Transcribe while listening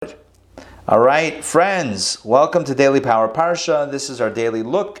All right, friends, welcome to Daily Power Parsha. This is our daily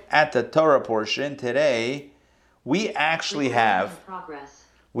look at the Torah portion. Today, we actually have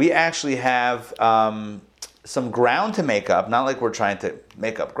some ground to make up. Not like we're trying to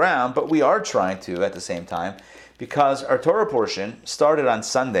make up ground, but we are trying to at the same time, because our Torah portion started on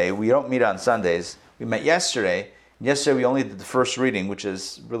Sunday. We don't meet on Sundays. We met yesterday. Yesterday we only did the first reading, which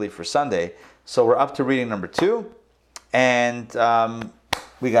is really for Sunday. So we're up to reading number 2, and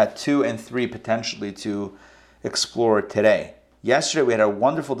we got 2 and 3 potentially to explore today. Yesterday we had a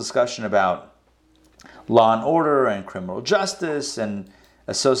wonderful discussion about law and order and criminal justice and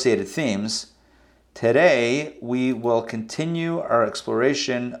associated themes. Today we will continue our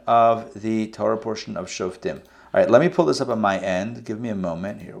exploration of the Torah portion of Shoftim. All right, let me pull this up on my end. Give me a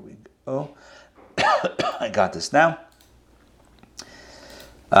moment. Here we go. I got this now.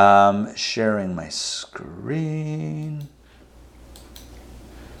 Sharing my screen.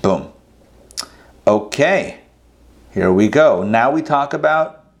 Boom. Okay, here we go. Now we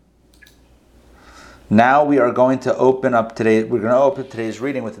are going to open up today's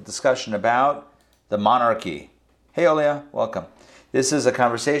reading with a discussion about the monarchy. Hey, Olia, welcome. This is a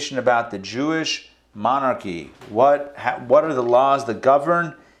conversation about the Jewish monarchy. What are the laws that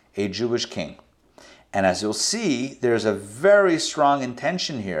govern a Jewish king? And as you'll see, there's a very strong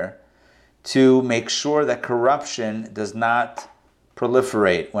intention here to make sure that corruption does not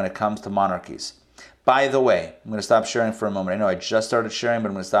proliferate when it comes to monarchies. By the way, I'm going to stop sharing for a moment. I know I just started sharing, but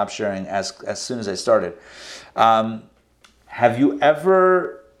I'm going to stop sharing as soon as I started. Has it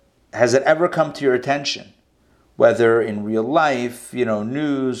ever come to your attention, whether in real life,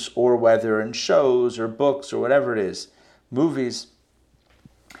 news, or whether in shows or books or whatever it is, movies,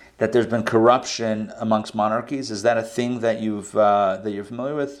 that there's been corruption amongst monarchies? Is that a thing that you're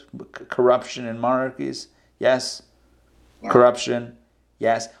familiar with? Corruption in monarchies? Yes. Corruption?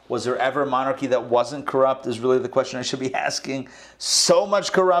 Yes. Was there ever a monarchy that wasn't corrupt is really the question I should be asking. So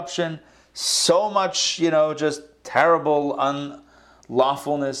much corruption, so much, just terrible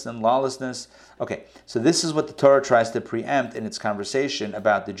unlawfulness and lawlessness. Okay, so this is what the Torah tries to preempt in its conversation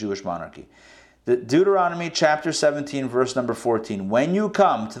about the Jewish monarchy. The Deuteronomy chapter 17, verse number 14. When you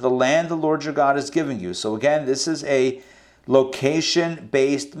come to the land the Lord your God is giving you. So again, this is a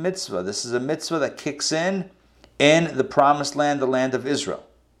location-based mitzvah. This is a mitzvah that kicks in the promised land, the land of Israel.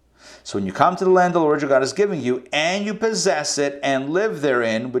 So when you come to the land the Lord your God is giving you, and you possess it and live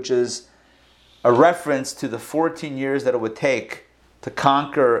therein, which is a reference to the 14 years that it would take to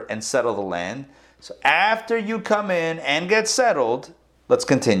conquer and settle the land. So after you come in and get settled, let's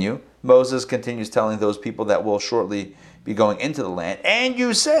continue. Moses continues telling those people that will shortly be going into the land, and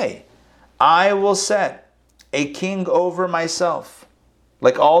you say, I will set a king over myself,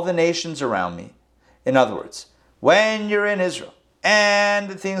 like all the nations around me. In other words, when you're in Israel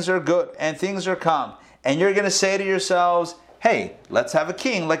and things are good and things are calm, and you're going to say to yourselves, hey, let's have a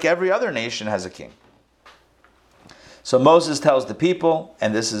king like every other nation has a king. So Moses tells the people,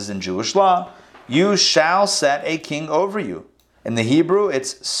 and this is in Jewish law, you shall set a king over you. In the Hebrew,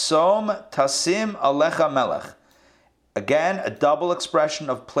 it's som tasim alecha melech. Again, a double expression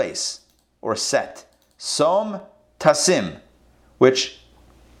of place or set. Som tasim, which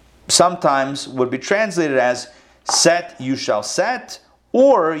sometimes would be translated as set, you shall set,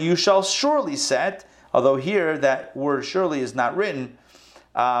 or you shall surely set, although here that word surely is not written,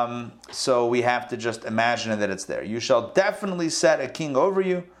 so we have to just imagine that it's there. You shall definitely set a king over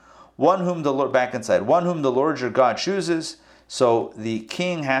you, one whom the Lord your God chooses. So the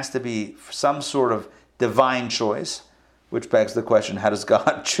king has to be some sort of divine choice, which begs the question, how does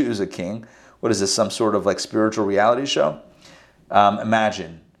God choose a king? What is this, some sort of like spiritual reality show?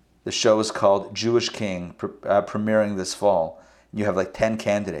 Imagine. The show is called Jewish King, premiering this fall. You have like 10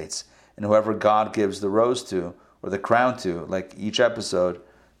 candidates, and whoever God gives the rose to or the crown to, like each episode,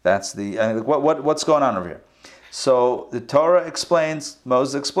 that's the what's going on over here. So the Torah explains,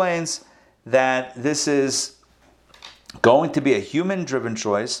 Moses explains that this is going to be a human-driven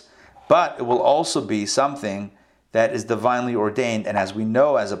choice, but it will also be something that is divinely ordained, and as we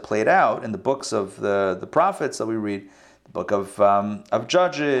know, as it played out in the books of the prophets that we read. Book of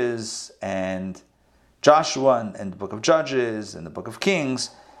Judges and Joshua and the book of Judges and the book of Kings.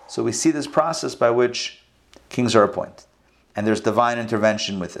 So we see this process by which kings are appointed. And there's divine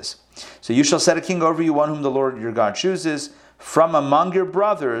intervention with this. So you shall set a king over you, one whom the Lord your God chooses. From among your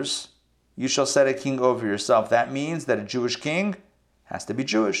brothers, you shall set a king over yourself. That means that a Jewish king has to be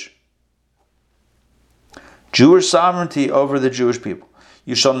Jewish. Jewish sovereignty over the Jewish people.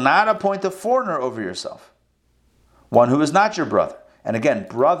 You shall not appoint a foreigner over yourself, one who is not your brother. And again,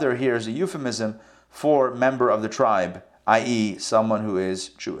 brother here is a euphemism for member of the tribe, i.e. someone who is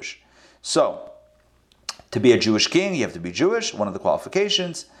Jewish. So, to be a Jewish king, you have to be Jewish, one of the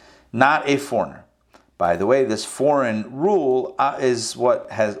qualifications, not a foreigner. By the way, this foreign rule is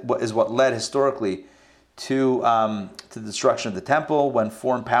what led historically to the destruction of the temple, when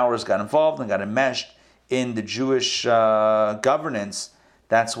foreign powers got involved and got enmeshed in the Jewish governance.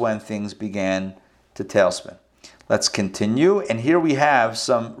 That's when things began to tailspin. Let's continue, and here we have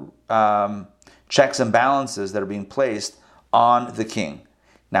some checks and balances that are being placed on the king.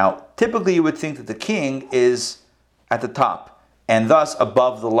 Now, typically you would think that the king is at the top and thus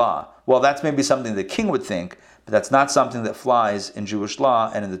above the law. Well, that's maybe something the king would think, but that's not something that flies in Jewish law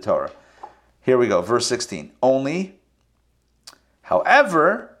and in the Torah. Here we go, verse 16. Only,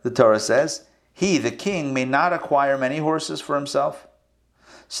 however, the Torah says, he, the king, may not acquire many horses for himself,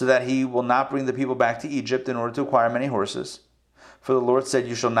 so that he will not bring the people back to Egypt in order to acquire many horses. For the Lord said,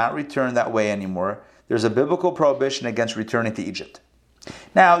 you shall not return that way anymore. There's a biblical prohibition against returning to Egypt.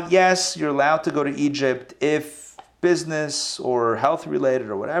 Now, yes, you're allowed to go to Egypt if business or health related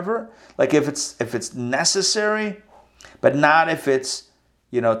or whatever, like if it's necessary, but not if it's,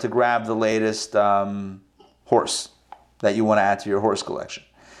 to grab the latest horse that you want to add to your horse collection.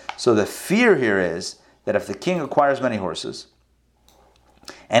 So the fear here is that if the king acquires many horses,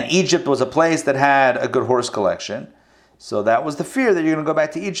 and Egypt was a place that had a good horse collection, so that was the fear, that you're going to go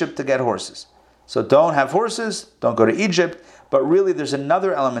back to Egypt to get horses. So don't have horses, don't go to Egypt, but really there's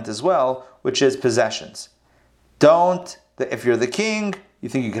another element as well, which is possessions. If you're the king, you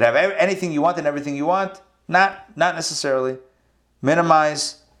think you could have anything you want and everything you want? Not necessarily.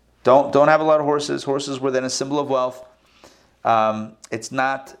 Minimize. Don't have a lot of horses. Horses were then a symbol of wealth. It's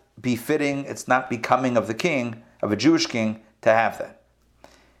not befitting, it's not becoming of the king, of a Jewish king, to have that.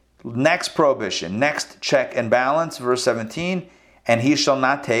 Next prohibition, next check and balance, verse 17, and he shall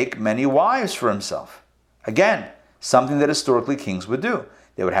not take many wives for himself. Again, something that historically kings would do.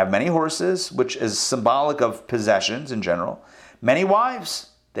 They would have many horses, which is symbolic of possessions in general. Many wives.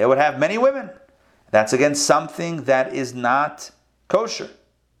 They would have many women. That's again something that is not kosher.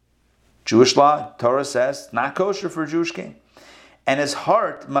 Jewish law, Torah says, not kosher for a Jewish king. And his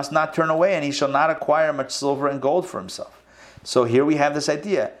heart must not turn away, and he shall not acquire much silver and gold for himself. So here we have this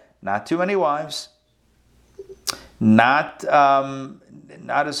idea, not too many wives, not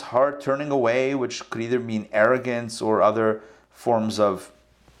his heart turning away, which could either mean arrogance or other forms of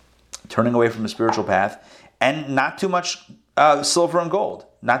turning away from the spiritual path, and not too much silver and gold,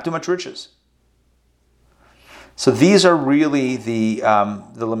 not too much riches. So these are really the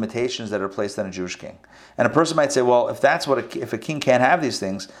limitations that are placed on a Jewish king. And a person might say, well, if a king can't have these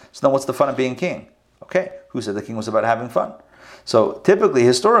things, so then what's the fun of being king? Okay, who said the king was about having fun? So typically,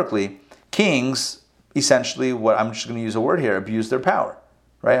 historically, kings essentially, what I'm just going to use a word here, abuse their power.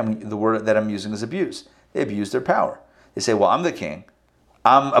 Right? The word that I'm using is abuse. They abuse their power. They say, well, I'm the king.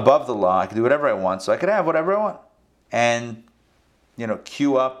 I'm above the law. I can do whatever I want, so I can have whatever I want. And,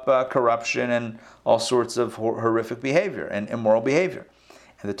 cue up corruption and all sorts of horrific behavior and immoral behavior.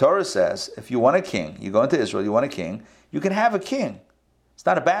 And the Torah says, if you want a king, you go into Israel, you want a king, you can have a king. It's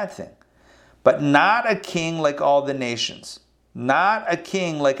not a bad thing. But not a king like all the nations. Not a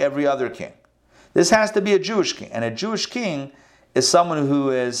king like every other king. This has to be a Jewish king. And a Jewish king is someone who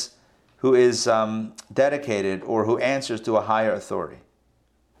is dedicated or who answers to a higher authority.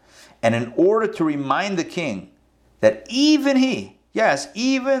 And in order to remind the king that even he, yes,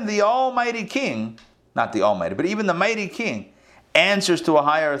 even the almighty king, not the almighty, but even the mighty king, answers to a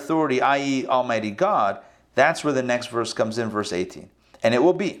higher authority, i.e. Almighty God, that's where the next verse comes in, verse 18. And it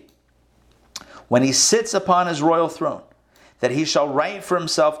will be, when he sits upon his royal throne, that he shall write for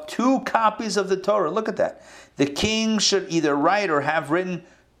himself 2 copies of the Torah. Look at that. The king should either write or have written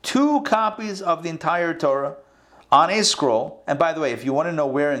 2 copies of the entire Torah on a scroll. And by the way, if you want to know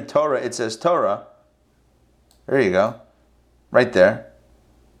where in Torah it says Torah, there you go. Right there.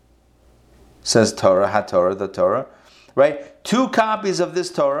 It says Torah, HaTorah, the Torah. Right? 2 copies of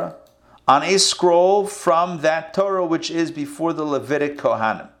this Torah on a scroll from that Torah which is before the Levitic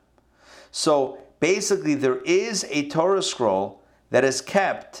Kohanim. So basically there is a Torah scroll that is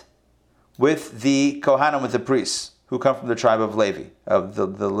kept with the Kohanim, with the priests who come from the tribe of Levi, of the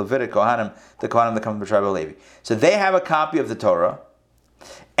Levitic Kohanim, the Kohanim that come from the tribe of Levi. So they have a copy of the Torah,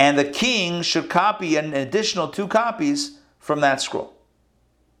 and the king should copy an additional 2 copies from that scroll.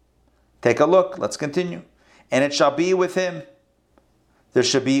 Take a look, let's continue. And it shall be with him. There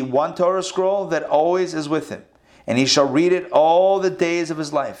should be 1 Torah scroll that always is with him, and he shall read it all the days of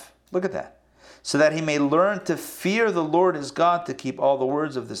his life. Look at that. So that he may learn to fear the Lord his God, to keep all the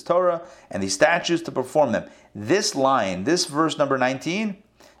words of this Torah and these statutes to perform them. This line, this verse number 19,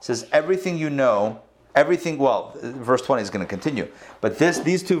 says everything you know Everything, well, verse 20 is going to continue. But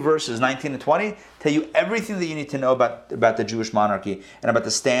these two verses, 19 and 20, tell you everything that you need to know about the Jewish monarchy and about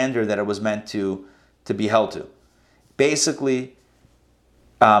the standard that it was meant to be held to. Basically,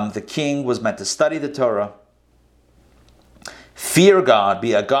 the king was meant to study the Torah, fear God,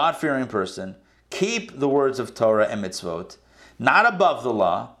 be a God-fearing person, keep the words of Torah and mitzvot, not above the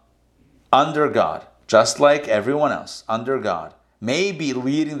law, under God, just like everyone else, under God. Maybe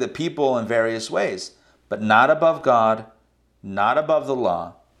leading the people in various ways, but not above God, not above the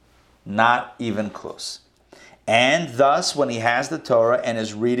law, not even close. And thus, when he has the Torah and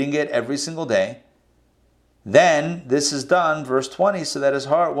is reading it every single day, then this is done, verse 20, so that his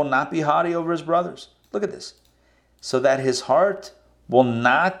heart will not be haughty over his brothers. Look at this. So that his heart will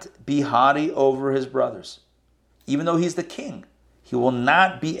not be haughty over his brothers. Even though he's the king, he will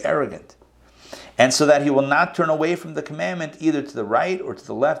not be arrogant. And so that he will not turn away from the commandment either to the right or to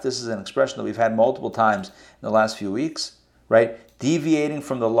the left. This is an expression that we've had multiple times in the last few weeks, right? Deviating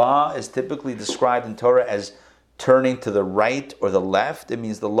from the law is typically described in Torah as turning to the right or the left. It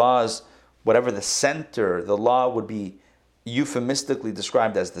means the law is whatever the center. The law would be euphemistically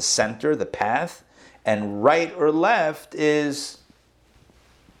described as the center, the path. And right or left is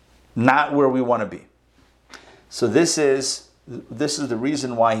not where we want to be. So this is the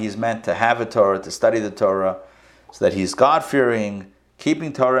reason why he's meant to have a Torah, to study the Torah, so that he's God-fearing,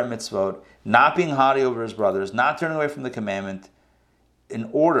 keeping Torah and mitzvot, not being haughty over his brothers, not turning away from the commandment, in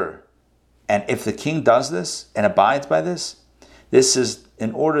order. And if the king does this and abides by this, this is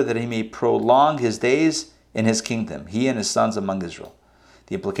in order that he may prolong his days in his kingdom, he and his sons among Israel.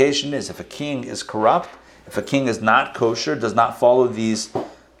 The implication is, if a king is corrupt, if a king is not kosher, does not follow these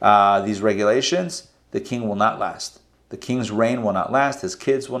regulations, the king will not last. The king's reign will not last. His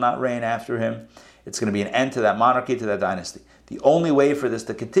kids will not reign after him. It's going to be an end to that monarchy, to that dynasty. The only way for this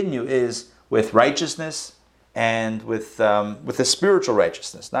to continue is with righteousness and with a spiritual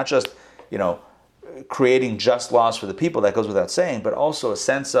righteousness, not just creating just laws for the people. That goes without saying, but also a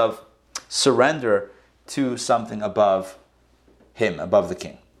sense of surrender to something above him, above the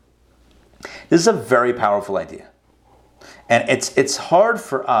king. This is a very powerful idea, and it's hard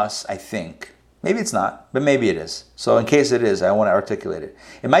for us, I think. Maybe it's not, but maybe it is. So in case it is, I want to articulate it.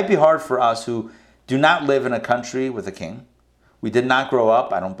 It might be hard for us who do not live in a country with a king. We did not grow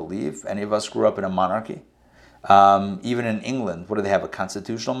up, I don't believe, any of us grew up in a monarchy. Even in England, what do they have, a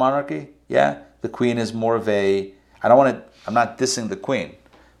constitutional monarchy? Yeah, the Queen is more of a, I'm not dissing the Queen,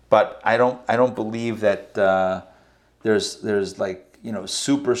 but I don't believe that there's like,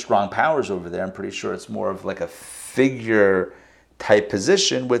 super strong powers over there. I'm pretty sure it's more of like a figure type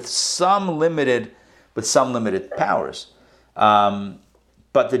position with some limited powers.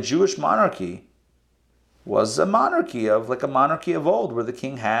 But the Jewish monarchy was a monarchy of old, where the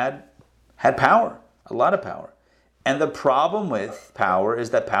king had power, a lot of power. And the problem with power is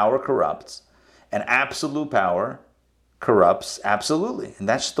that power corrupts, and absolute power corrupts absolutely. And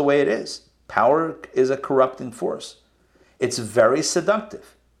that's just the way it is. Power is a corrupting force. It's very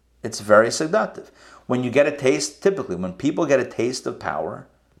seductive. When you get a taste, typically, when people get a taste of power,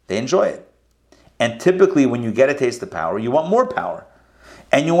 they enjoy it. And typically, when you get a taste of power, you want more power.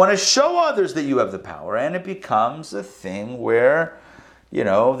 And you want to show others that you have the power. And it becomes a thing where,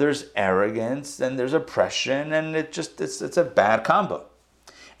 there's arrogance and there's oppression, and it's a bad combo.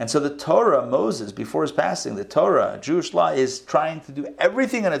 And so the Torah, Moses, before his passing, the Torah, Jewish law, is trying to do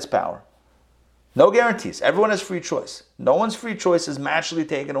everything in its power. No guarantees. Everyone has free choice. No one's free choice is magically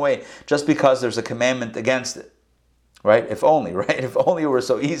taken away just because there's a commandment against it. Right? If only, right? If only it were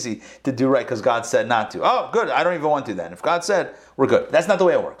so easy to do right because God said not to. Oh, good. I don't even want to then. If God said, we're good. That's not the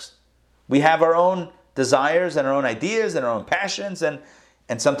way it works. We have our own desires and our own ideas and our own passions, and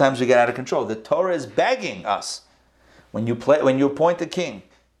sometimes we get out of control. The Torah is begging us, when you appoint the king,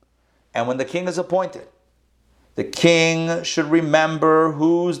 and when the king is appointed, the king should remember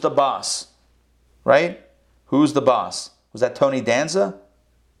who's the boss. Right? Who's the boss? Was that Tony Danza?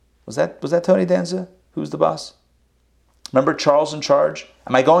 Was that Tony Danza? Who's the boss? Remember Charles in Charge?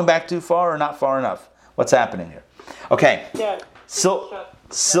 Am I going back too far or not far enough? What's happening here? Okay. Yeah.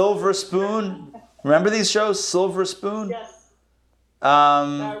 Silver Spoon. Remember these shows? Silver Spoon? Yes.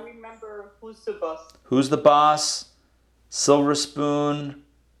 I remember Who's the Boss. Who's the Boss? Silver Spoon.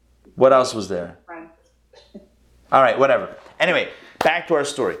 What else was there? All right, whatever. Anyway, back to our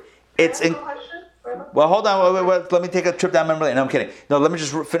story. Well, hold on. Wait. Let me take a trip down memory lane. No, I'm kidding. No, let me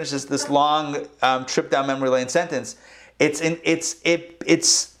just finish this long trip down memory lane sentence.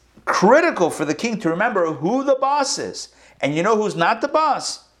 It's critical for the king to remember who the boss is. And you know who's not the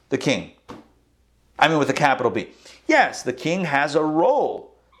boss? The king. I mean, with a capital B. Yes, the king has a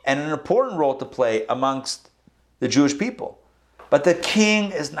role and an important role to play amongst the Jewish people. But the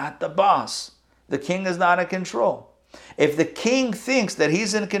king is not the boss. The king is not in control. If the king thinks that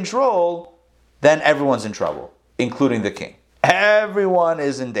he's in control, then everyone's in trouble, including the king. Everyone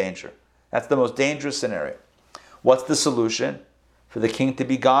is in danger. That's the most dangerous scenario. What's the solution? For the king to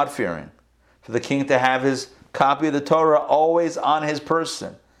be God-fearing, for the king to have his copy of the Torah always on his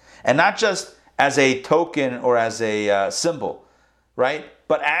person, and not just as a token or as a symbol, right?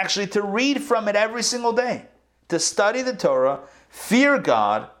 But actually to read from it every single day, to study the Torah, fear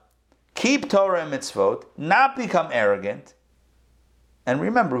God, keep Torah and mitzvot, not become arrogant, and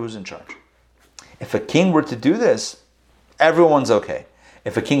remember who's in charge. If a king were to do this, everyone's okay.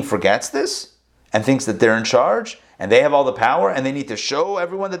 If a king forgets this and thinks that they're in charge and they have all the power and they need to show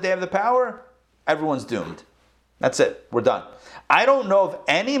everyone that they have the power, everyone's doomed. That's it. We're done. I don't know of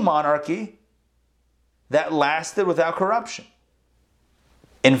any monarchy that lasted without corruption.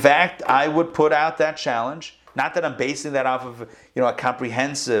 In fact, I would put out that challenge, not that I'm basing that off of a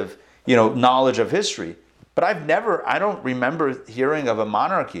comprehensive knowledge of history, but I don't remember hearing of a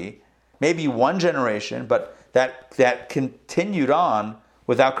monarchy, maybe one generation, but that continued on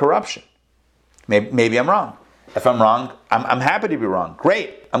without corruption. Maybe I'm wrong. If I'm wrong, I'm happy to be wrong.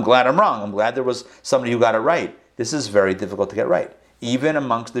 Great. I'm glad I'm wrong. I'm glad there was somebody who got it right. This is very difficult to get right. Even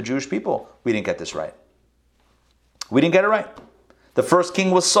amongst the Jewish people, we didn't get this right. We didn't get it right. The first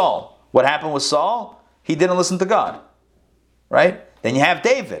king was Saul. What happened with Saul? He didn't listen to God. Right? Then you have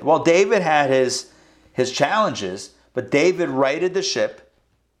David. Well, David had his challenges, but David righted the ship.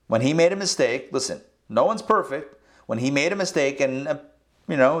 When he made a mistake, listen, no one's perfect. When he made a mistake, and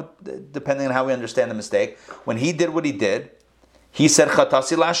depending on how we understand the mistake, when he did what he did, he said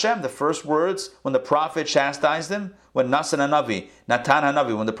Chatasi LaHashem. The first words when the prophet chastised him, when Natan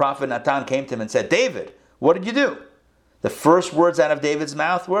Hanavi, when the prophet Natan came to him and said, David, what did you do? The first words out of David's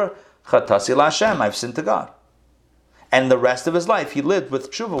mouth were Chatasi LaHashem, I've sinned to God. And the rest of his life, he lived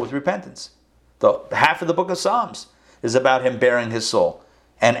with tshuva, with repentance. Half of the book of Psalms is about him bearing his soul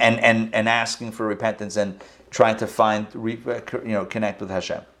and asking for repentance and trying to connect with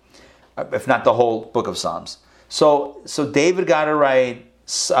Hashem. If not the whole book of Psalms. So David got it right.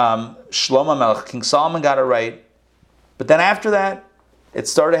 Shlomo Melech, King Solomon got it right. But then after that, it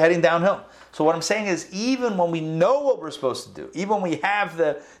started heading downhill. So what I'm saying is, even when we know what we're supposed to do, even when we have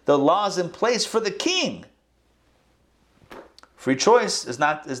the laws in place for the king, free choice is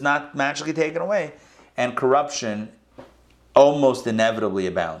not magically taken away, and corruption almost inevitably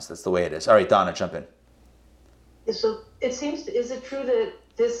abounds. That's the way it is. All right, Donna, jump in. So it seems, is it true that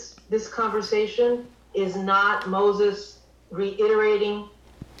this conversation is not Moses reiterating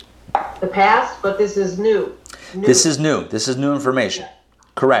the past, but this is new? This is new. This is new information. Yeah.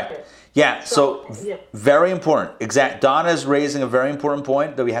 Correct. Okay. Yeah, so very important. Donna is raising a very important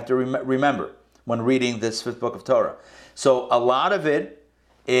point that we have to remember when reading this fifth book of Torah. So a lot of it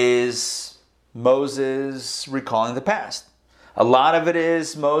is Moses recalling the past. A lot of it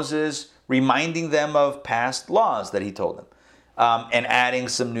is Moses reminding them of past laws that he told them, and adding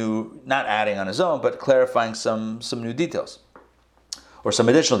some new, not adding on his own, but clarifying some new details, or some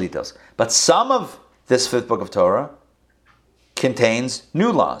additional details. But some of this fifth book of Torah contains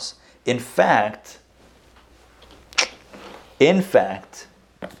new laws. In fact,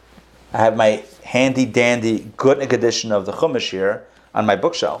 I have my handy-dandy Gutnick edition of the Chumash here on my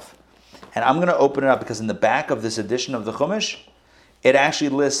bookshelf. And I'm going to open it up because in the back of this edition of the Chumash, it actually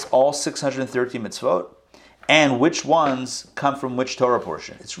lists all 613 mitzvot and which ones come from which Torah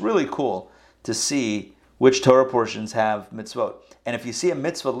portion. It's really cool to see which Torah portions have mitzvot. And if you see a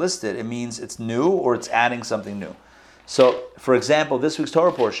mitzvah listed, it means it's new or it's adding something new. So, for example, this week's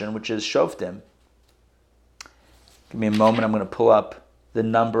Torah portion, which is Shoftim, give me a moment, I'm going to pull up the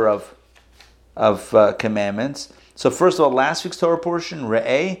number of commandments. So first of all, last week's Torah portion,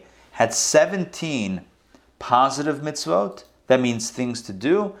 Re'eh, had 17 positive mitzvot, that means things to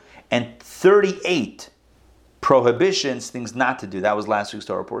do, and 38 prohibitions, things not to do. That was last week's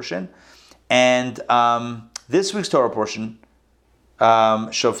Torah portion. And this week's Torah portion,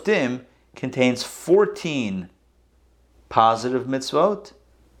 Shoftim, contains 14 positive mitzvot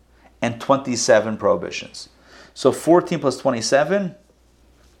and 27 prohibitions. So 14 plus 27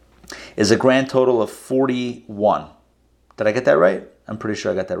 is a grand total of 41. Did I get that right? I'm pretty sure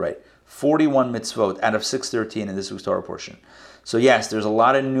I got that right. 41 mitzvot out of 613 in this week's Torah portion. So yes, there's a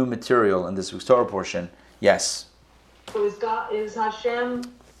lot of new material in this week's Torah portion. Yes. So is Hashem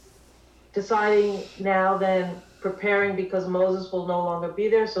deciding now, then preparing because Moses will no longer be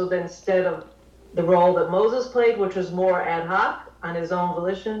there? So then instead of the role that Moses played, which was more ad hoc on his own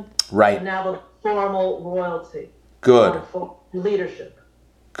volition, right? And now the formal royalty, good leadership.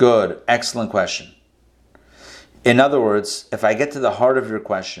 Good. Excellent question. In other words, if I get to the heart of your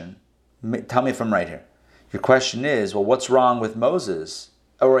question, tell me if I'm right here. Your question is, well, what's wrong with Moses?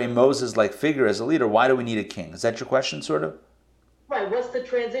 Or a Moses-like figure as a leader? Why do we need a king? Is that your question, sort of? Right. What's the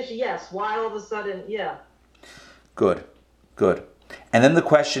transition? Yes. Why all of a sudden? Yeah. Good. And then the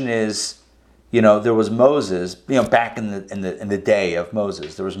question is, there was Moses, back in the day of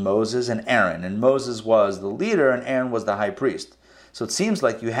Moses, there was Moses and Aaron, and Moses was the leader and Aaron was the high priest. So it seems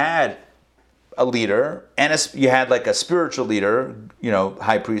like you had a leader and you had like a spiritual leader,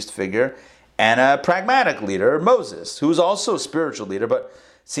 high priest figure, and a pragmatic leader, Moses, who's also a spiritual leader, but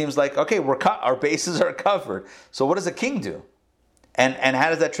it seems like, okay, our bases are covered. So what does a king do? And how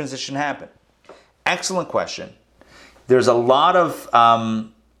does that transition happen? Excellent question. There's a lot of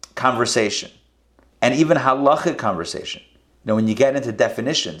conversation, and even halachic conversation. When you get into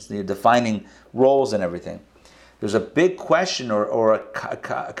definitions, you're defining roles and everything. There's a big question or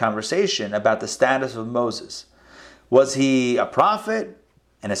a conversation about the status of Moses. Was he a prophet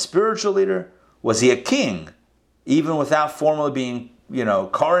and a spiritual leader? Was he a king, even without formally being,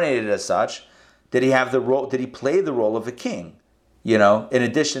 coronated as such? Did he have the role? Did he play the role of a king? In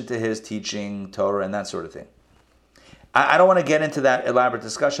addition to his teaching Torah and that sort of thing. I don't want to get into that elaborate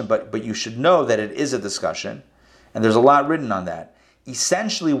discussion, but you should know that it is a discussion, and there's a lot written on that.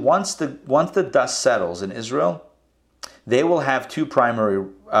 Essentially, once the dust settles in Israel, they will have two primary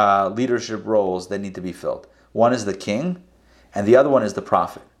leadership roles that need to be filled. One is the king, and the other one is the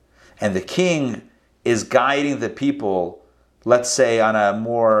prophet. And the king is guiding the people, let's say, on a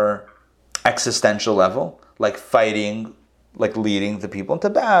more existential level, like fighting, like leading the people into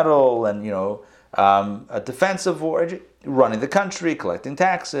battle, and a defensive war, running the country, collecting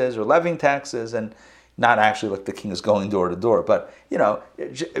taxes or levying taxes, and not actually like the king is going door to door, but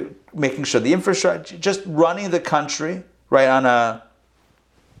making sure the infrastructure, just running the country right on a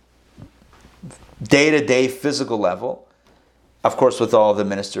day-to-day physical level, of course with all the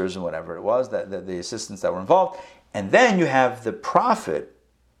ministers and whatever it was, the assistants that were involved. And then you have the prophet,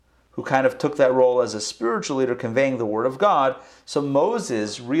 who kind of took that role as a spiritual leader, conveying the word of God. So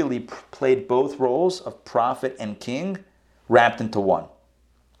Moses really played both roles of prophet and king wrapped into one.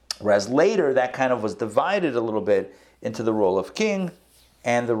 Whereas later, that kind of was divided a little bit into the role of king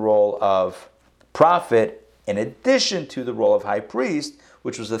and the role of prophet, in addition to the role of high priest,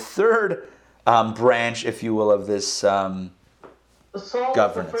 which was the third branch, if you will, of this Saul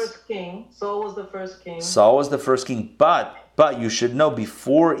governance. was the first king. Saul was the first king. Saul was the first king, but you should know,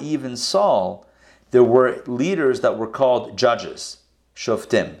 before even Saul, there were leaders that were called judges,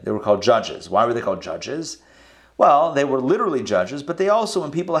 shoftim. They were called judges. Why were they called judges? Well, they were literally judges, but they also,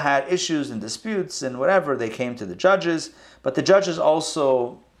 when people had issues and disputes and whatever, they came to the judges. But the judges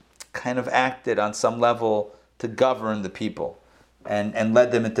also kind of acted on some level to govern the people and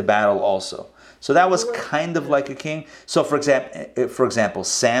led them into battle also. So that was kind of like a king. So for example,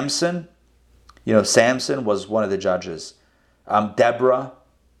 Samson, Samson was one of the judges. Deborah,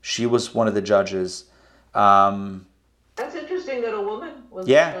 she was one of the judges. That's interesting that a woman was.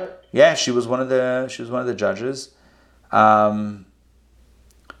 Yeah, she was one of the judges.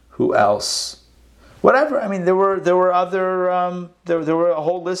 Who else? Whatever. I mean, there were other. There were a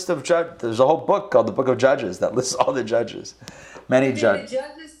whole list of judges. There's a whole book called the Book of Judges that lists all the judges. Many judges. Did the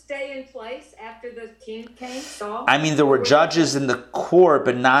judges stay in place after the king came? Saul? I mean, there were judges in the court,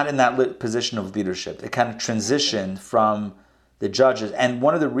 but not in that position of leadership. It kind of transitioned from the judges. And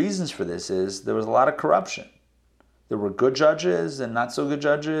one of the reasons for this is there was a lot of corruption. There were good judges and not so good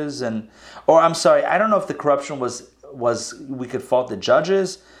judges. I don't know if the corruption was we could fault the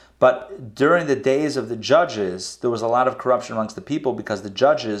judges, but during the days of the judges, there was a lot of corruption amongst the people because the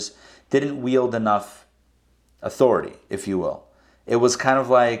judges didn't wield enough authority, if you will. It was kind of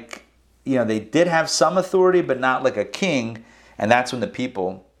like, they did have some authority, but not like a king. And that's when the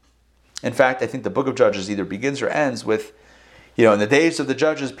people, in fact, I think the Book of Judges either begins or ends with, in the days of the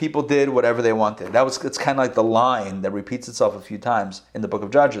judges, people did whatever they wanted. It's kind of like the line that repeats itself a few times in the Book of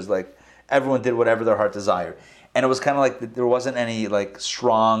Judges, like everyone did whatever their heart desired. And it was kind of like there wasn't any like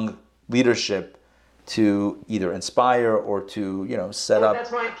strong leadership to either inspire or to, set up.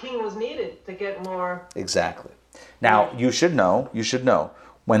 That's why a king was needed, to get more. Exactly. Now, you should know,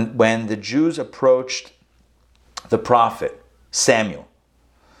 when the Jews approached the prophet, Samuel,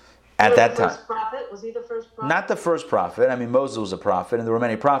 at that time. Was he the first prophet? Not the first prophet. I mean, Moses was a prophet, and there were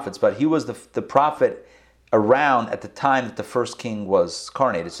many prophets, but he was the prophet around at the time that the first king was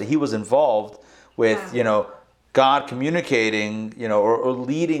coronated. So he was involved with, God communicating, or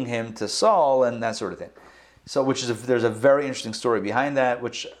leading him to Saul and that sort of thing. So, there's a very interesting story behind that,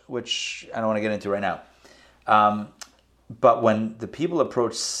 which I don't want to get into right now. But when the people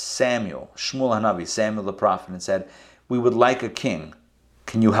approached Samuel, Shmuel Hanavi, Samuel the prophet, and said, "We would like a king.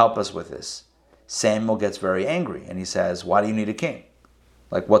 Can you help us with this?" Samuel gets very angry and he says, "Why do you need a king?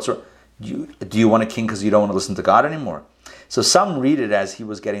 Like, what's wrong? Do you want a king because you don't want to listen to God anymore?" So some read it as he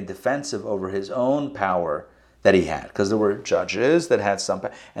was getting defensive over his own power that he had, because there were judges that had some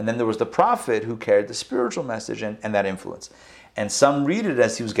power, and then there was the prophet who carried the spiritual message and that influence. And some read it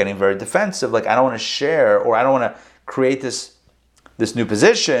as he was getting very defensive, like, I don't want to share, or I don't want to create this new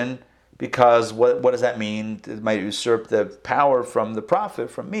position, because what does that mean? It might usurp the power from the prophet,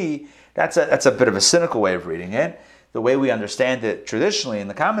 from me. That's a bit of a cynical way of reading it. The way we understand it traditionally in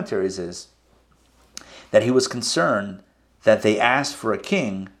the commentaries is that he was concerned that they asked for a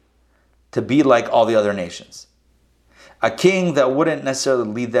king to be like all the other nations. A king that wouldn't necessarily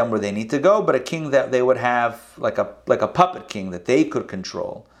lead them where they need to go, but a king that they would have like a puppet king that they could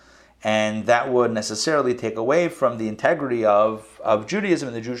control. And that would necessarily take away from the integrity of Judaism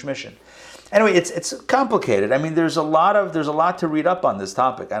and the Jewish mission. Anyway, it's complicated. I mean, there's a lot to read up on this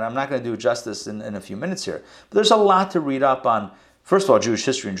topic, and I'm not going to do justice in a few minutes here. But there's a lot to read up on, first of all, Jewish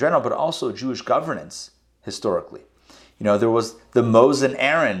history in general, but also Jewish governance historically. There was the Moses and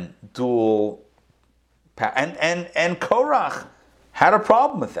Aaron dual, and Korach had a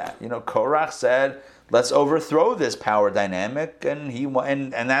problem with that. Korach said, "Let's overthrow this power dynamic," and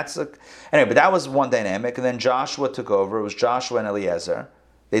that's anyway. But that was one dynamic, and then Joshua took over. It was Joshua and Eliezer.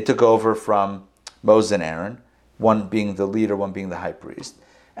 They took over from Moses and Aaron, one being the leader, one being the high priest.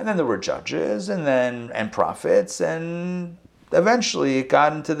 And then there were judges, and prophets, and eventually it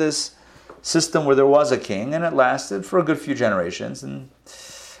got into this system where there was a king, and it lasted for a good few generations, and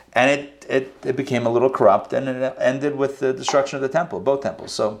it became a little corrupt, and it ended with the destruction of the temple, both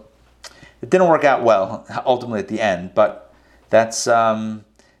temples. So it didn't work out well ultimately at the end, but that's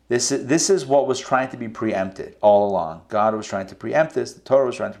this is what was trying to be preempted all along. God was trying to preempt this. The Torah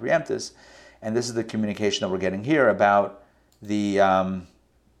was trying to preempt this, and this is the communication that we're getting here about the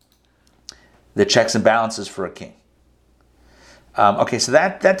checks and balances for a king. Okay, so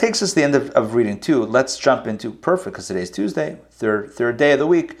that takes us to the end of reading 2. Let's jump into perfect, because today's Tuesday, third day of the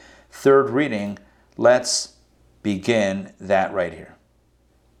week, third reading. Let's begin that right here.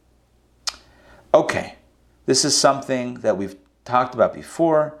 Okay, this is something that we've talked about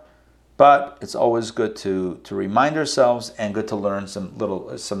before, but it's always good to remind ourselves and good to learn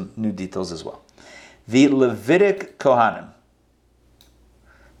some new details as well. The Levitic Kohanim,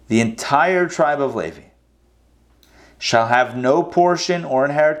 the entire tribe of Levi, shall have no portion or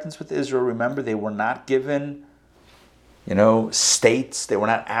inheritance with Israel. Remember, they were not given, states. They were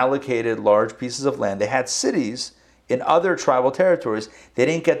not allocated large pieces of land. They had cities in other tribal territories. They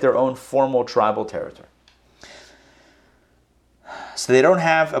didn't get their own formal tribal territory. So they don't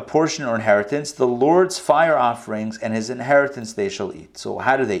have a portion or inheritance. The Lord's fire offerings and his inheritance they shall eat. So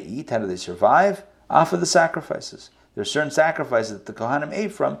how do they eat? How do they survive? Off of the sacrifices. There are certain sacrifices that the Kohanim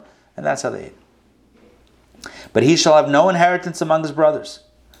ate from, and that's how they ate. But he shall have no inheritance among his brothers.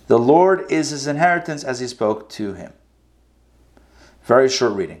 The Lord is his inheritance, as he spoke to him. Very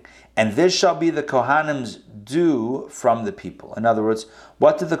short reading. And this shall be the Kohanim's due from the people. In other words,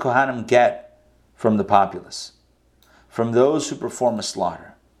 what did the Kohanim get from the populace? From those who perform a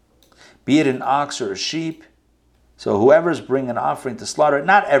slaughter. Be it an ox or a sheep. So whoever's bringing an offering to slaughter,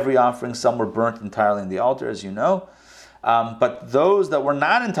 not every offering, some were burnt entirely in the altar, as you know. But those that were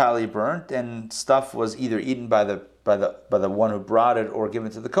not entirely burnt and stuff was either eaten by the one who brought it or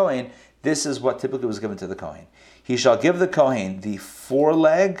given to the Kohen, this is what typically was given to the Kohen. He shall give the Kohen the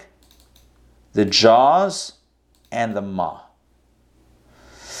foreleg, the jaws, and the maw.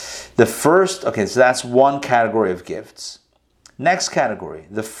 The first, so that's one category of gifts. Next category,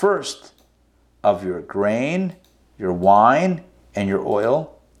 the first of your grain, your wine, and your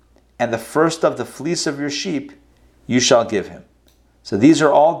oil, and the first of the fleece of your sheep, you shall give him. So these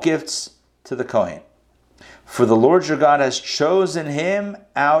are all gifts to the Kohen. For the Lord your God has chosen him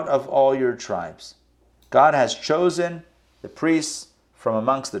out of all your tribes. God has chosen the priests from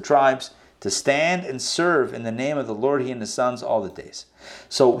amongst the tribes to stand and serve in the name of the Lord, he and his sons, all the days.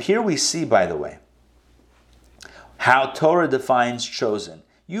 So here we see, by the way, how Torah defines chosen.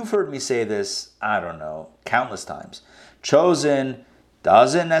 You've heard me say this, countless times. Chosen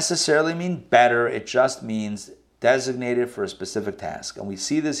doesn't necessarily mean better. It just means designated for a specific task. And we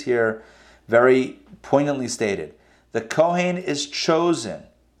see this here very poignantly stated. The Kohen is chosen.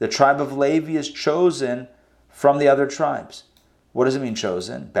 The tribe of Levi is chosen from the other tribes. What does it mean,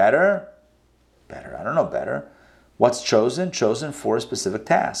 chosen? Better? I don't know better. What's chosen? Chosen for a specific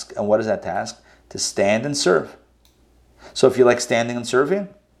task. And what is that task? To stand and serve. So if you like standing and serving,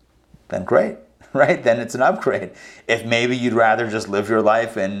 then great. right, then it's an upgrade. If maybe you'd rather just live your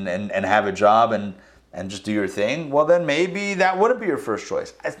life and have a job and just do your thing, well, then maybe that wouldn't be your first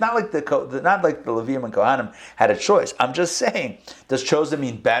choice. It's not like the Levium and Kohanim had a choice. I'm just saying, does chosen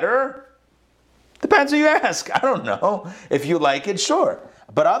mean better? Depends who you ask. I don't know. If you like it, sure.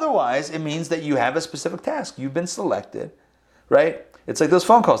 But otherwise, it means that you have a specific task. You've been selected, right? It's like those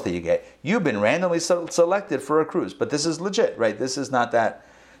phone calls that you get. You've been randomly selected for a cruise, but this is legit, right? This is not that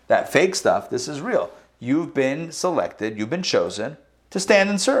fake stuff. This is real. You've been selected, you've been chosen to stand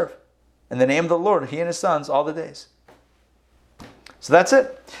and serve in the name of the Lord, He and His sons, all the days. So that's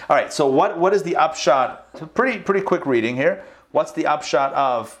it. All right, so what is the upshot? Pretty quick reading here. What's the upshot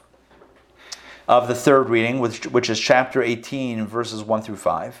of the third reading, which is chapter 18, verses 1 through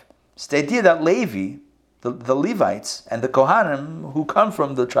 5? It's the idea that Levi, the Levites and the Kohanim who come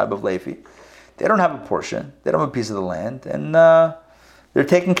from the tribe of Levi, they don't have a portion, they don't have a piece of the land, and they're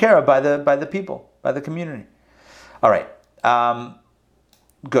taken care of by the people, by the community. All right,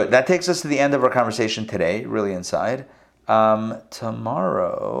 good. That takes us to the end of our conversation today, really inside.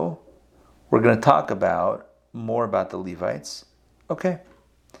 Tomorrow, we're going to talk more about the Levites, okay,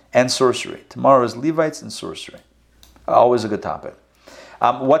 and sorcery. Tomorrow is Levites and sorcery. Always a good topic.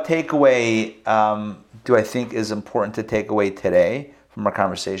 What takeaway do I think is important to take away today from our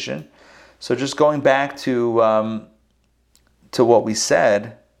conversation? So just going back to what we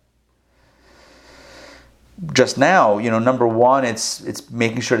said just now, number one, it's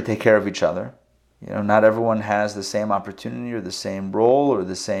making sure to take care of each other. Not everyone has the same opportunity or the same role or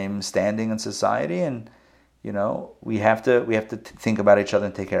the same standing in society, and we have to think about each other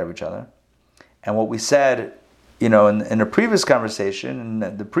and take care of each other. And what we said, in a previous conversation,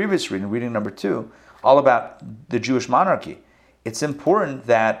 in the previous reading number 2, all about the Jewish monarchy. It's important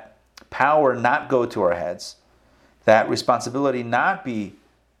that power not go to our heads, that responsibility not be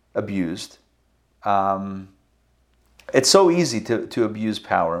abused. It's so easy to abuse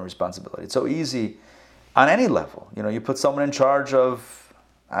power and responsibility. It's so easy on any level. You put someone in charge of,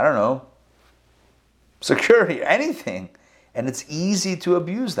 I don't know, security, anything, and it's easy to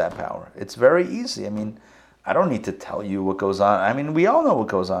abuse that power. It's very easy. I mean, I don't need to tell you what goes on. I mean, we all know what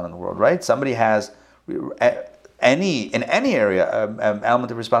goes on in the world, right? Somebody has in any area an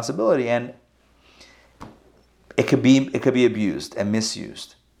element of responsibility, and it could be abused and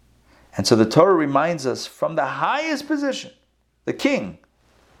misused. And so the Torah reminds us from the highest position, the king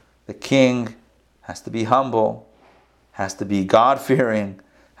has to be humble, has to be God-fearing,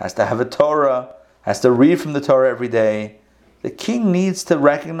 has to have a Torah, has to read from the Torah every day. The king needs to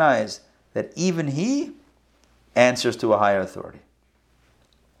recognize that even he answers to a higher authority.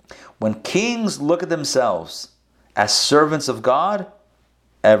 When kings look at themselves as servants of God,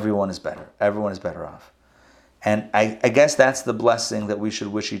 everyone is better. Everyone is better off. And I guess that's the blessing that we should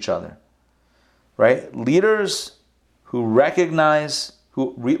wish each other, right? Leaders who recognize,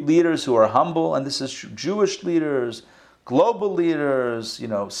 leaders who are humble, and this is Jewish leaders, global leaders,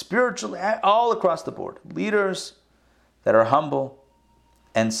 spiritual, all across the board. Leaders that are humble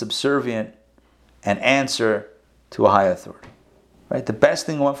and subservient and answer to a high authority, right? The best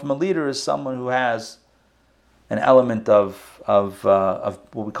thing you want from a leader is someone who has an element of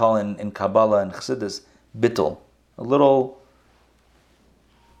what we call in Kabbalah and Chassidus, bittul, a little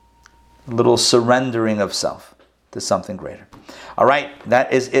surrendering of self to something greater. All right,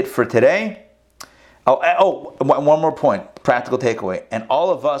 that is it for today. One more point, practical takeaway. And all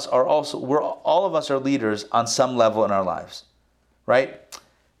of us are leaders on some level in our lives, right?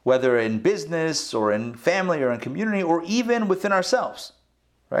 Whether in business or in family or in community or even within ourselves,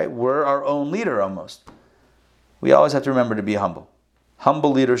 right? We're our own leader almost. We always have to remember to be humble.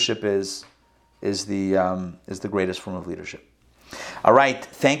 Humble leadership is the greatest form of leadership. All right,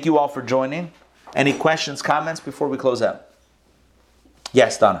 thank you all for joining. Any questions, comments before we close out?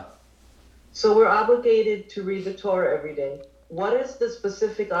 Yes, Donna. So we're obligated to read the Torah every day. What is the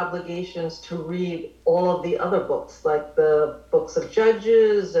specific obligations to read all of the other books, like the books of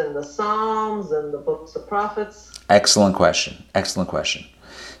Judges and the Psalms and the books of Prophets? Excellent question.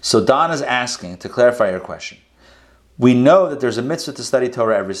 So Donna's asking, to clarify your question, we know that there's a mitzvah to study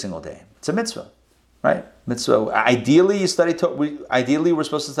Torah every single day. It's a mitzvah, right? Mitzvah. Ideally, we're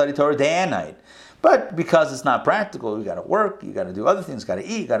supposed to study Torah day and night. But because it's not practical, you got to work, you got to do other things, got to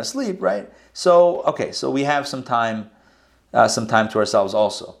eat, got to sleep, right? So we have some time to ourselves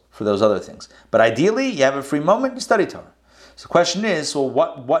also for those other things. But ideally, you have a free moment, you study Torah. So the question is,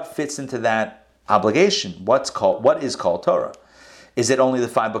 what fits into that obligation? What is called Torah? Is it only the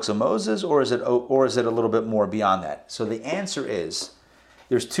 5 books of Moses, or is it a little bit more beyond that? So the answer is,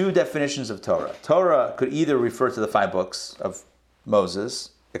 there's 2 definitions of Torah. Torah could either refer to the 5 books of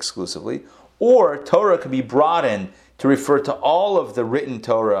Moses exclusively, Or Torah could be broadened to refer to all of the written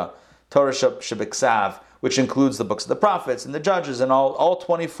Torah, Torah Shebiksav, which includes the books of the prophets and the judges and all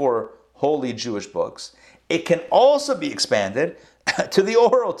 24 holy Jewish books. It can also be expanded to the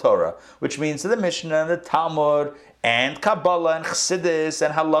oral Torah, which means to the Mishnah and the Talmud and Kabbalah and Chassidus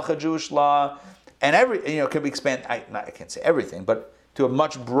and Halacha Jewish law and it can be expanded. I can't say everything, but to a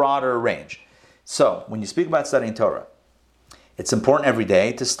much broader range. So when you speak about studying Torah, it's important every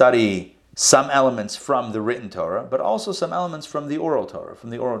day to study some elements from the written Torah, but also some elements from the oral Torah, from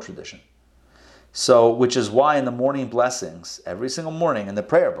the oral tradition. So, which is why in the morning blessings, every single morning in the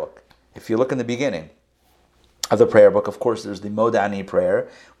prayer book, if you look in the beginning of the prayer book, of course, there's the Modani prayer,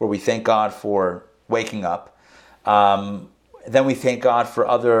 where we thank God for waking up. Then we thank God for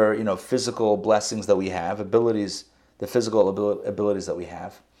other, physical blessings that we have, abilities, the physical abilities that we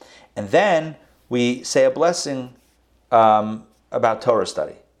have. And then we say a blessing about Torah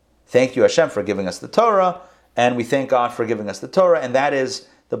study. Thank you, Hashem, for giving us the Torah, and we thank God for giving us the Torah, and that is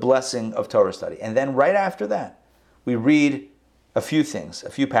the blessing of Torah study. And then right after that, we read a few things, a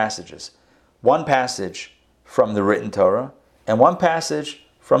few passages. One passage from the written Torah, and one passage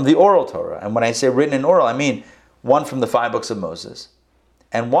from the oral Torah. And when I say written and oral, I mean one from the 5 books of Moses,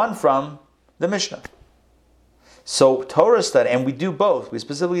 and one from the Mishnah. So Torah study, and we do both. We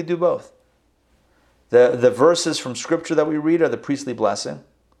specifically do both. The verses from Scripture that we read are the priestly blessing.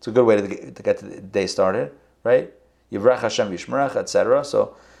 It's a good way to get the day started, right? Yivrach Hashem Yishmerach, etc.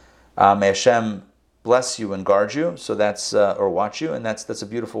 So may Hashem bless you and guard you. So that's or watch you, and that's a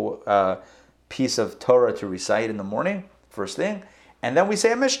beautiful piece of Torah to recite in the morning, first thing. And then we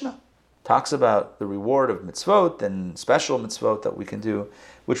say a Mishnah. Talks about the reward of mitzvot and special mitzvot that we can do,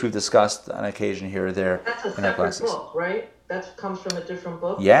 which we've discussed on occasion here or there in our classes. That's a separate book, right? That comes from a different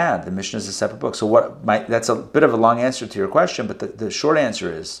book? Yeah, the Mishnah is a separate book. So that's a bit of a long answer to your question, but the short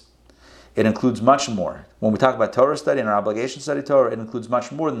answer is it includes much more. When we talk about Torah study and our obligation to study Torah, it includes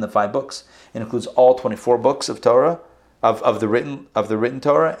much more than the 5 books. It includes all 24 books of Torah, of the written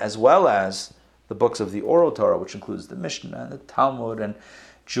Torah, as well as the books of the oral Torah, which includes the Mishnah and the Talmud and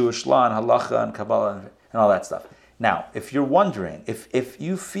Jewish law and Halacha and Kabbalah and all that stuff. Now, if you're wondering, if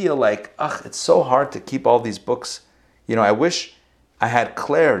you feel like, it's so hard to keep all these books, I wish I had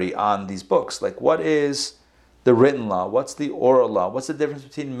clarity on these books. Like, what is the written law? What's the oral law? What's the difference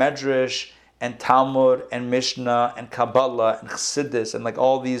between Medrash and Talmud and Mishnah and Kabbalah and Chassidus and like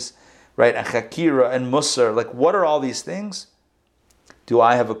all these, right? And Chakira and Musar. Like, what are all these things? Do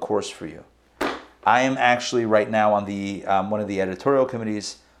I have a course for you? I am actually right now on the one of the editorial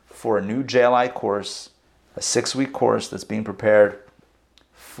committees for a new JLI course, a 6-week course that's being prepared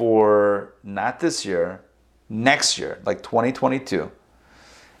for not this year, next year, like 2022.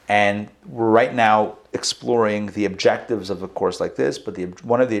 And we're right now exploring the objectives of a course like this, but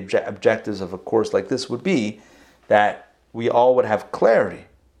one of the objectives of a course like this would be that we all would have clarity,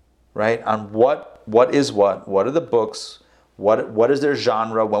 right, on what is what are the books, what is their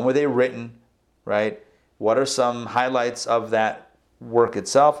genre, when were they written, right? What are some highlights of that work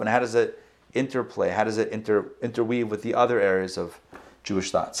itself, and how does it interplay? How does it interweave with the other areas of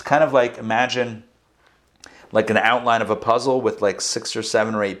Jewish thought? It's kind of like, imagine like an outline of a puzzle with like 6 or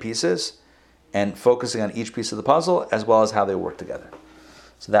 7 or 8 pieces, and focusing on each piece of the puzzle as well as how they work together.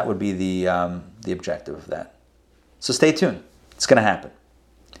 So that would be the objective of that. So stay tuned. It's going to happen.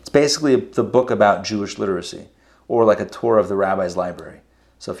 It's basically the book about Jewish literacy, or like a tour of the rabbi's library.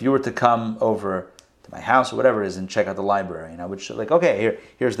 So if you were to come over to my house or whatever it is and check out the library, and I would show, like, okay,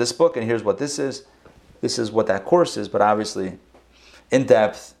 here's this book and here's what this is. This is what that course is, but obviously in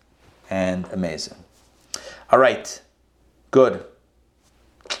depth and amazing. All right, good.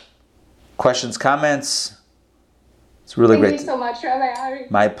 Questions, comments? It's really great. Thank you so much, Rabbi Ari.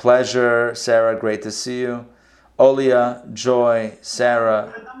 My pleasure, Sarah. Great to see you. Olia, Joy,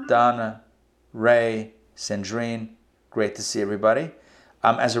 Sarah, Donna, Ray, Sandrine. Great to see everybody.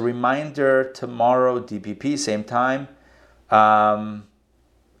 As a reminder, tomorrow, DPP, same time.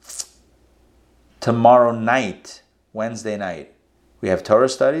 Tomorrow night, Wednesday night, we have Torah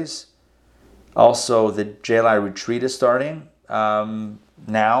studies. Also, the JLI retreat is starting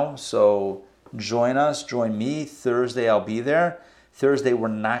now, so join us, join me. Thursday, I'll be there. Thursday, we're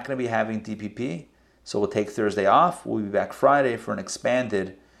not going to be having DPP, so we'll take Thursday off. We'll be back Friday for an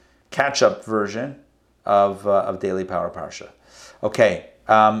expanded catch-up version of Daily Power Parsha. Okay,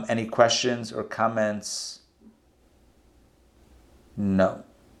 any questions or comments? No.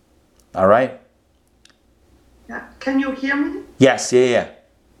 All right. Yeah. Can you hear me? Yes, yeah.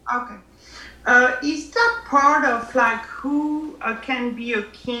 Okay. Is that part of like who can be a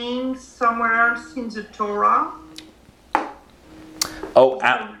king somewhere else in the Torah? Oh,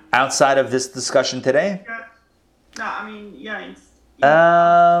 outside of this discussion today? Yeah. No, I mean, yeah, it's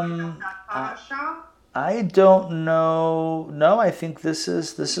Um, parasha. I don't know. No, I think this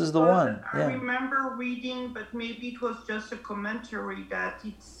is the one. I Yeah. remember reading, but maybe it was just a commentary, that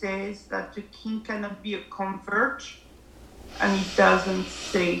it says that the king cannot be a convert, and it doesn't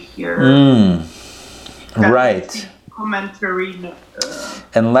say here. That Right. it's in commentary.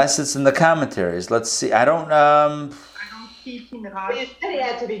 Unless it's in the commentaries. Let's see. I don't. I don't see it in But you Rashi. said he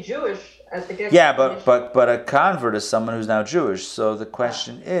had to be Jewish at the get. Yeah, but a convert is someone who's now Jewish. So the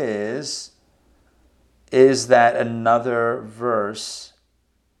question is that another verse?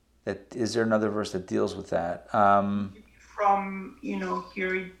 Is there another verse that deals with that? From,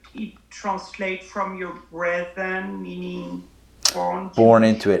 here it translates from your brethren, meaning Born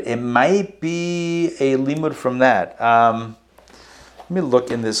into it. It might be a limud from that. Let me look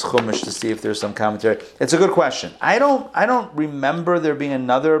in this Chumash to see if there's some commentary. It's a good question. I don't remember there being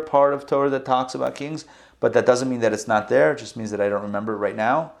another part of Torah that talks about kings, but that doesn't mean that it's not there. It just means that I don't remember it right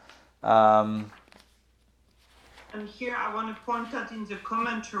now. And here I want to point out in the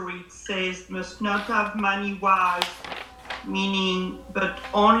commentary, it says, must not have many wives, meaning, but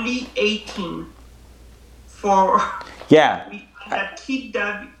only 18. For Yeah. that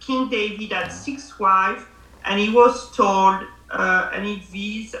King David had 6 wives, and he was told, and if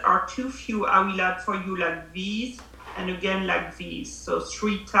these are too few, I will add for you like these, and again like these. So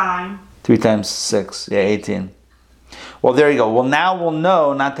 3 times. 3 times 6, yeah, 18. Well, there you go. Well, now we'll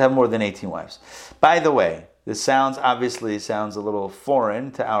know not to have more than 18 wives. By the way, this obviously sounds a little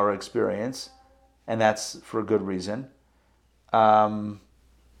foreign to our experience, and that's for a good reason. I'm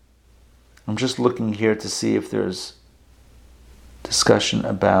just looking here to see if there's discussion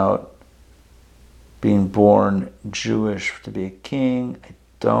about being born Jewish to be a king. I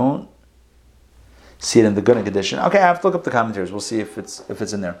don't see it in the Gunnick edition. Okay, I have to look up the commentaries. We'll see if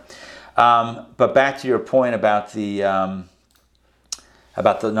it's in there. But back to your point about the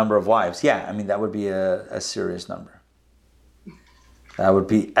number of wives. Yeah, I mean that would be a serious number. That would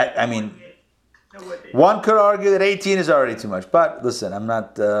be. I mean, one could argue that 18 is already too much. But listen, I'm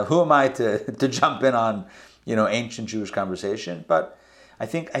not. Who am I to jump in on ancient Jewish conversation? But I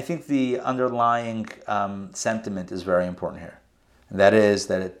think the underlying sentiment is very important here. And that is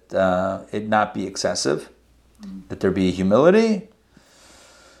that it not be excessive, that there be humility.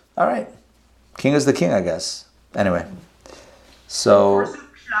 All right, king is the king, I guess. Anyway, so The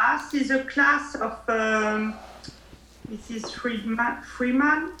class is a class of Mrs.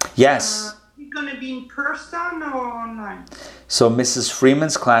 Freeman. Yes. Is it going to be in person or online? So Mrs.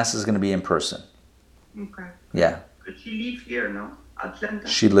 Freeman's class is going to be in person. Okay. Yeah. But she lives here, no? Atlanta.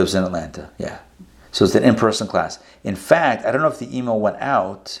 She lives in Atlanta. Yeah. So it's an in-person class. In fact, I don't know if the email went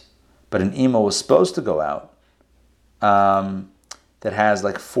out, but an email was supposed to go out that has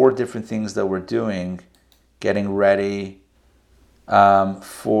like 4 different things that we're doing, getting ready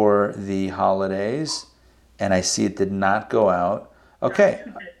for the holidays, and I see it did not go out. Okay.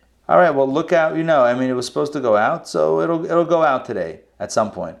 All right, well, look out. I mean, it was supposed to go out, so it'll go out today at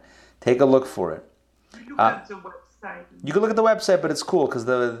some point. Take a look for it. Look at the website. You can look at the website, but it's cool because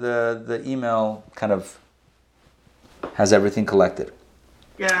the email kind of has everything collected.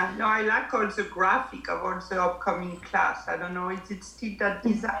 Yeah, no, I like all the graphic of all the upcoming class. I don't know, is it still that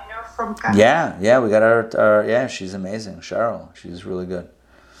designer from Canada? Yeah, we got our yeah, she's amazing. Cheryl, she's really good.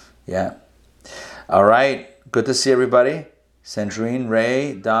 Yeah. All right, good to see everybody. Sandrine,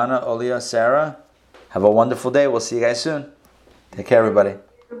 Ray, Donna, Olia, Sarah. Have a wonderful day. We'll see you guys soon. Take care, everybody.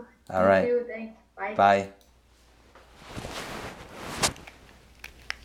 All right. Thanks. Bye. Bye.